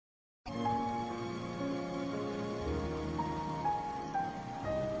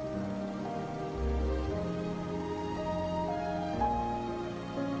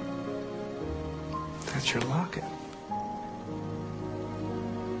It's your locket.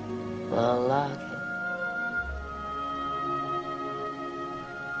 The locket.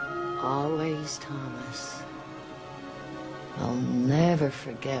 Always Thomas. I'll never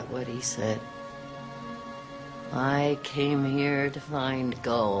forget what he said. I came here to find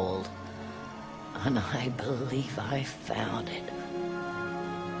gold, and I believe I found it.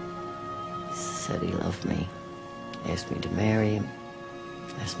 He said he loved me, asked me to marry him,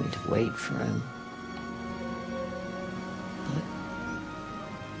 asked me to wait for him. But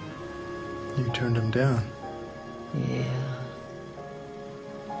You turned him down. yeah.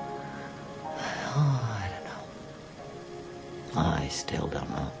 Oh, I don't know. I still don't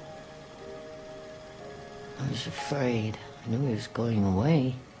know. I was afraid. I knew he was going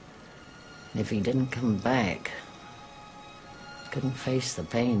away. And if he didn't come back, I couldn't face the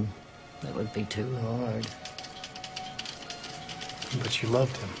pain. That would be too hard. But you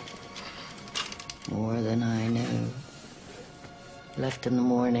loved him. More than I knew. Left in the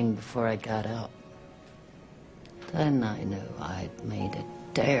morning before I got up. Then I knew I'd made a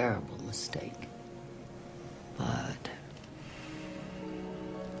terrible mistake. But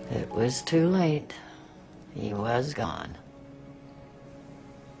it was too late. He was gone.